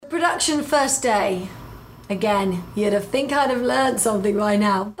Pre-production first day. Again, you'd think I'd have learned something by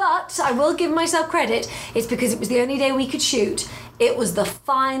now, but I will give myself credit. It's because it was the only day we could shoot. It was the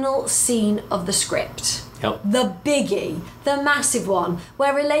final scene of the script. Yep. The biggie, the massive one,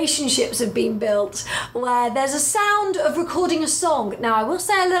 where relationships have been built, where there's a sound of recording a song. Now, I will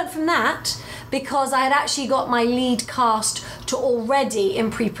say I learned from that because I had actually got my lead cast to already, in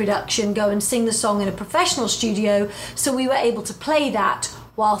pre-production, go and sing the song in a professional studio, so we were able to play that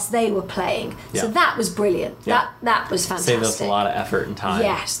whilst they were playing. Yeah. So that was brilliant. Yeah. That was fantastic. Saved us a lot of effort and time.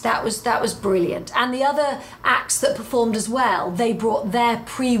 Yes, that was brilliant. And the other acts that performed as well, they brought their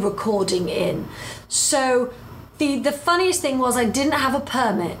pre-recording in. So the funniest thing was I didn't have a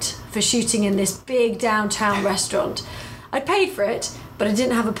permit for shooting in this big downtown restaurant. I paid for it, but I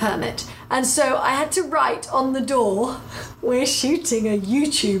didn't have a permit. And so I had to write on the door, we're shooting a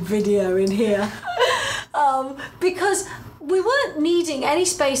YouTube video in here. Because we weren't needing any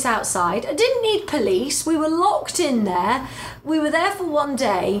space outside. I didn't need police. We were locked in there. We were there for one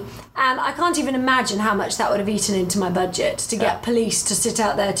day, and I can't even imagine how much that would have eaten into my budget to get police to sit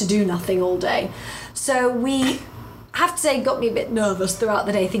out there to do nothing all day. So we, have to say, got me a bit nervous throughout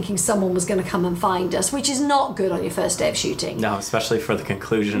the day, thinking someone was going to come and find us, which is not good on your first day of shooting. No, especially for the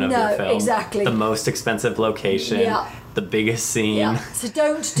conclusion of your film. Exactly. The most expensive location, the biggest scene. Yeah. So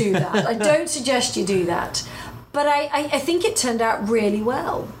don't do that. I don't suggest you do that. But I think it turned out really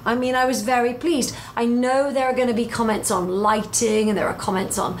well. I mean, I was very pleased. I know there are going to be comments on lighting, and there are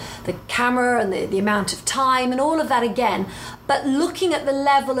comments on the camera and the amount of time and all of that again. But looking at the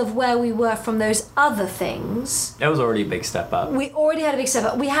level of where we were from those other things... That was already a big step up. We already had a big step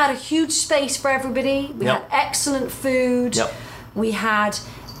up. We had a huge space for everybody. We had excellent food. Yep. We had...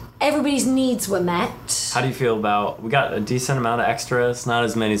 Everybody's needs were met. How do you feel about... We got a decent amount of extras, not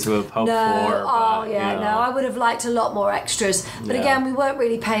as many as we would have hoped for. I would have liked a lot more extras. But again, we weren't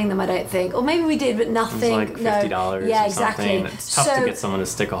really paying them, I don't think. Or maybe we did, but nothing. It was like $50 Yeah, or exactly. something. It's tough to get someone to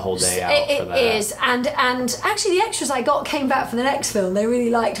stick a whole day out for that. It is. And actually the extras I got came back for the next film. They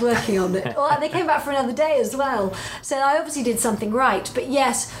really liked working on it. Well, they came back for another day as well. So I obviously did something right. But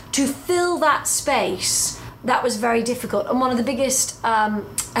yes, to fill that space... That was very difficult. And one of the biggest, I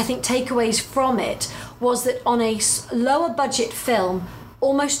think, takeaways from it was that on a lower budget film,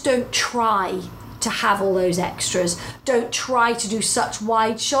 almost don't try to have all those extras. Don't try to do such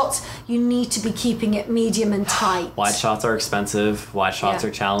wide shots. You need to be keeping it medium and tight. Wide shots are expensive. Wide shots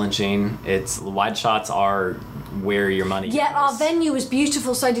are challenging. Wide shots are where your money goes. Yeah, our venue was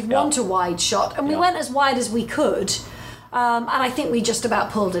beautiful, so I did want a wide shot. And we went as wide as we could. And I think we just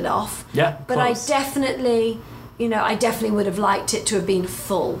about pulled it off. Yeah, but close. I definitely would have liked it to have been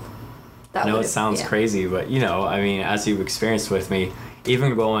full. I know it sounds crazy, but as you've experienced with me,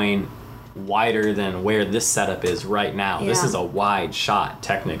 even going wider than where this setup is right now, this is a wide shot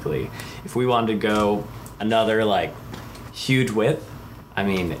technically. If we wanted to go another huge width, I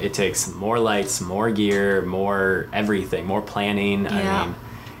mean, it takes more lights, more gear, more everything, more planning. I mean,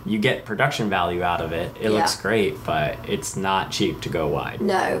 you get production value out of it. It looks great, but it's not cheap to go wide.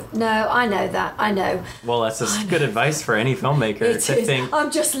 No, I know that. I know. Well, that's just good advice for any filmmaker to think. I'm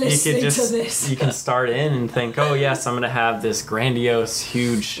just listening to this. You can start in and think, oh yes, I'm going to have this grandiose,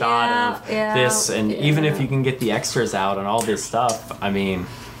 huge shot of this, and even if you can get the extras out and all this stuff, I mean,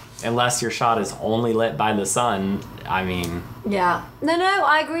 unless your shot is only lit by the sun, I mean. Yeah. No,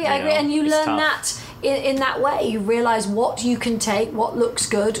 I agree. And you learn tough. that. In that way, you realise what you can take, what looks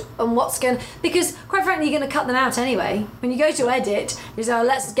good, and what's going to... Because, quite frankly, you're going to cut them out anyway. When you go to edit, you say,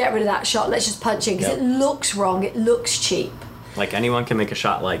 let's get rid of that shot, let's just punch in, because it looks wrong, it looks cheap. Like, anyone can make a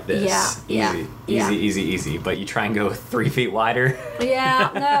shot like this. Easy. But you try and go 3 feet wider. No,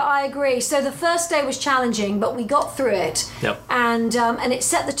 I agree. So the first day was challenging, but we got through it. Yep. And it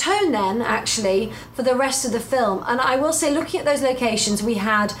set the tone then, actually, for the rest of the film. And I will say, looking at those locations, we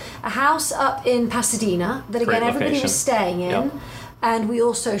had a house up in Pasadena that, again, everybody was staying in. Yep. And we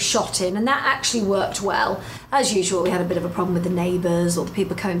also shot in, and that actually worked well. As usual, we had a bit of a problem with the neighbours or the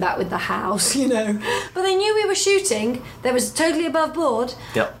people coming back with the house, But they knew we were shooting. They was totally above board.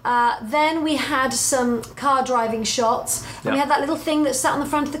 Yep. Then we had some car driving shots. And we had that little thing that sat on the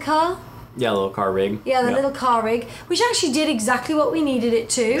front of the car. Yeah, a little car rig. Yeah, the little car rig, which actually did exactly what we needed it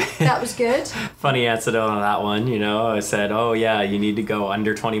to. That was good. Funny anecdote on that one, I said, oh yeah, you need to go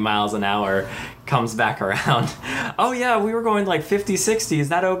under 20 miles an hour. Comes back around. Oh yeah, we were going 50, 60. Is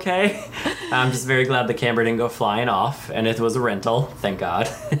that okay? I'm just very glad the camera didn't go flying off, and it was a rental. Thank God.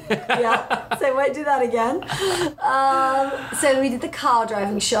 So I won't do that again. So we did the car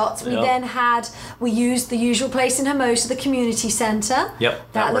driving shots. We then we used the usual place in Hermosa, the community centre.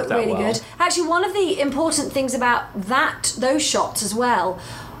 Yep, that looked really good. Actually, one of the important things about those shots as well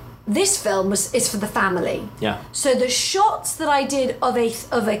this film is for the family. Yeah. So the shots that I did of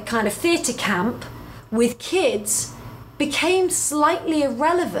a kind of theatre camp with kids became slightly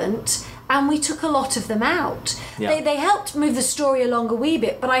irrelevant, and we took a lot of them out. Yeah. They helped move the story along a wee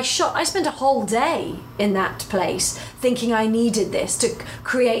bit, but I spent a whole day in that place thinking I needed this to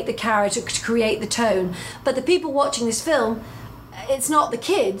create the character, to create the tone. But the people watching this film, it's not the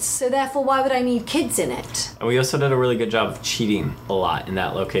kids, so therefore why would I need kids in it? And we also did a really good job of cheating a lot in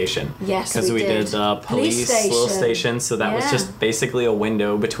that location. Yes, because we did the police little station, so that was just basically a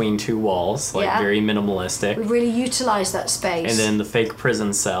window between two walls, like very minimalistic. We really utilized that space. And then the fake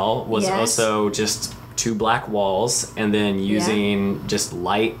prison cell was also just two black walls, and then using just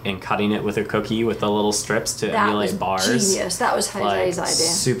light and cutting it with a cookie with the little strips to emulate bars. Genius. That was Jose's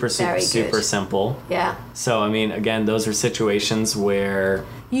idea. Super simple. Yeah. So I mean, again, those are situations where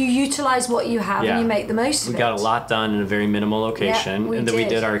you utilize what you have and you make the most of it. We got a lot done in a very minimal location. Yeah, and then we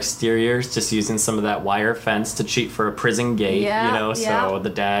did our exteriors just using some of that wire fence to cheat for a prison gate, so the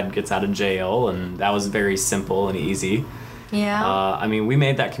dad gets out of jail, and that was very simple and easy. Yeah. I mean, we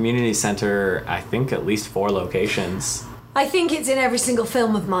made that community center, I think, at least 4 locations. I think it's in every single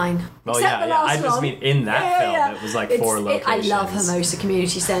film of mine. Oh, except the last I just mean in that film, it was like 4 locations. I love Hermosa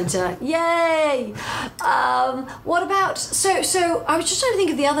Community Centre. Yay! What about... So I was just trying to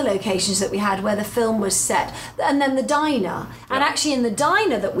think of the other locations that we had where the film was set. And then the diner. And actually in the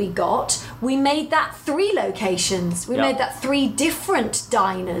diner that we got, we made that 3 locations. We made that 3 different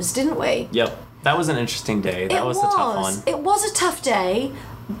diners, didn't we? Yep. That was an interesting day. That was a tough one. It was a tough day,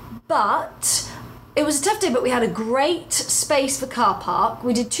 but... It was a tough day, but we had a great space for car park.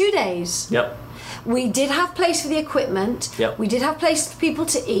 We did 2 days. Yep. We did have place for the equipment. Yep. We did have place for people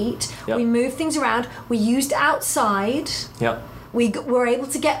to eat. Yep. We moved things around. We used outside. Yep. We were able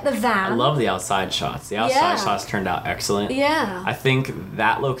to get the van. I love the outside shots. The outside shots turned out excellent. Yeah. I think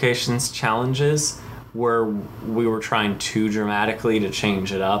that location's challenges where we were trying too dramatically to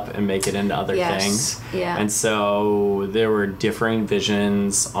change it up and make it into other things. Yeah. And so there were differing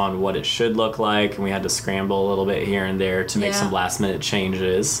visions on what it should look like, and we had to scramble a little bit here and there to make some last minute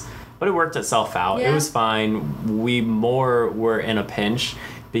changes. But it worked itself out. It was fine. We more were in a pinch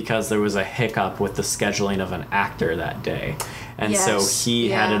because there was a hiccup with the scheduling of an actor that day. And so he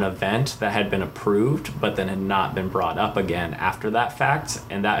had an event that had been approved, but then had not been brought up again after that fact,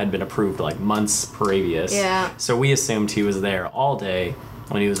 and that had been approved like months previous. Yeah. So we assumed he was there all day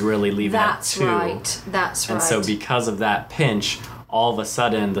when he was really leaving at 2. That's right. And so because of that pinch, all of a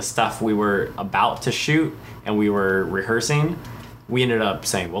sudden the stuff we were about to shoot and we were rehearsing, we ended up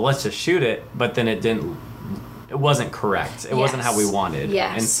saying, well, let's just shoot it, but then it wasn't correct. It wasn't how we wanted.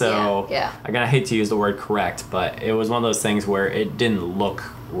 Yes. And so, I hate to use the word correct, but it was one of those things where it didn't look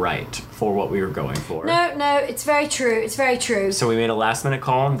right for what we were going for. No, it's very true. It's very true. So we made a last minute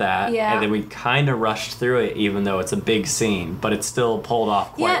call on that, Yeah. and then we kind of rushed through it, even though it's a big scene, but it still pulled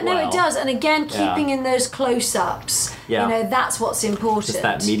off quite well. Yeah, no, it does. And again, keeping in those close-ups, that's what's important. Just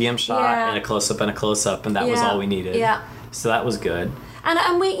that medium shot and a close-up and a close-up, and that was all we needed. Yeah. So that was good.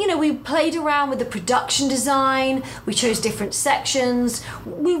 And we played around with the production design. We chose different sections.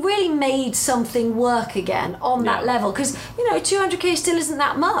 We really made something work again on that level, because 200k still isn't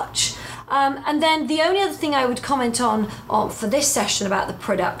that much. And then the only other thing I would comment on for this session about the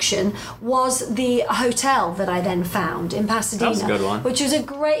production was the hotel that I then found in Pasadena. That was a good one. Which was a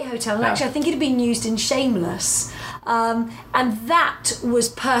great hotel. And actually, I think it had been used in Shameless. And that was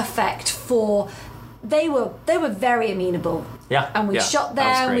perfect for... They were very amenable. Yeah. And we shot there.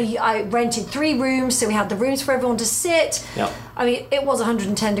 I rented 3 rooms, so we had the rooms for everyone to sit. Yep. I mean, it was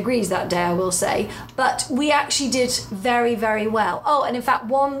 110 degrees that day, I will say, but we actually did very, very well. Oh, and in fact,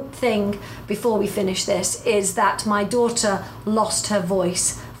 one thing before we finish this is that my daughter lost her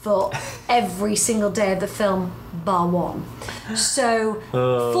voice for every single day of the film, bar one. So,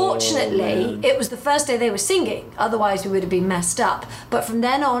 fortunately, it was the first day they were singing. Otherwise, we would have been messed up. But from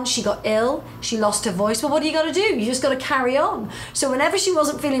then on, she got ill. She lost her voice. Well, what do you got to do? You just got to carry on. So whenever she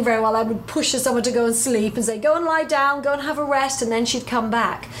wasn't feeling very well, I would push her somewhere to go and sleep and say, go and lie down, go and have a rest, and then she'd come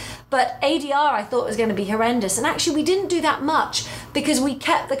back. But ADR I thought was going to be horrendous. And actually we didn't do that much because we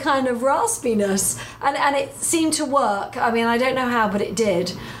kept the kind of raspiness. And it seemed to work. I mean, I don't know how, but it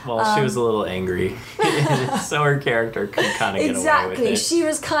did. Well, she was a little angry. So her character could kind of get away with it. She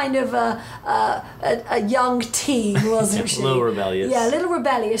was kind of a young teen, wasn't she? A little rebellious. Yeah, a little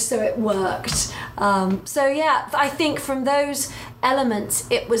rebellious, so it worked. I think from those elements,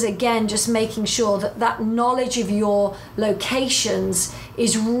 it was again just making sure that knowledge of your locations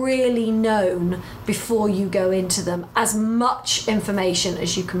is really known before you go into them. As much information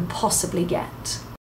as you can possibly get.